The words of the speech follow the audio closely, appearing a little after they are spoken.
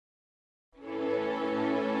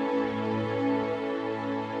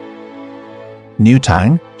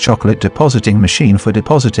NEWTANG, chocolate depositing machine for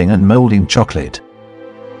depositing and molding chocolate.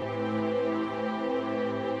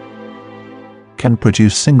 Can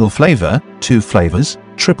produce single flavor, 2 flavors,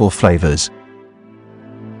 triple flavors.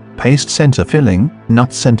 Paste center filling,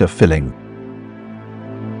 nut center filling,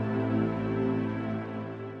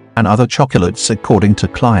 and other chocolates according to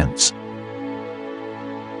clients.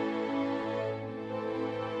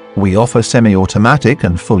 We offer semi-automatic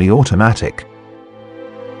and fully automatic.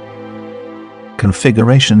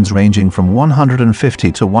 Configurations ranging from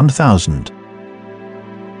 150 to 1000.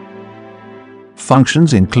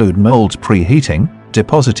 Functions include mold preheating,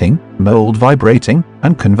 depositing, mold vibrating,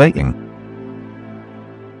 and conveying.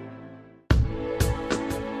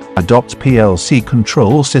 Adopts PLC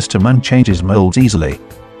control system and changes molds easily.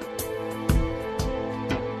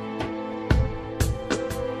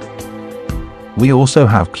 We also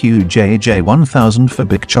have QJJ 1000 for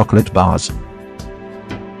big chocolate bars,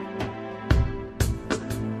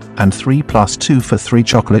 and 3+2 for 3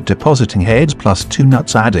 chocolate depositing heads plus 2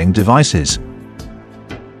 nuts adding devices.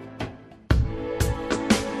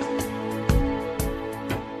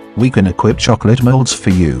 We can equip chocolate molds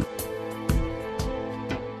for you.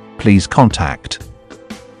 Please contact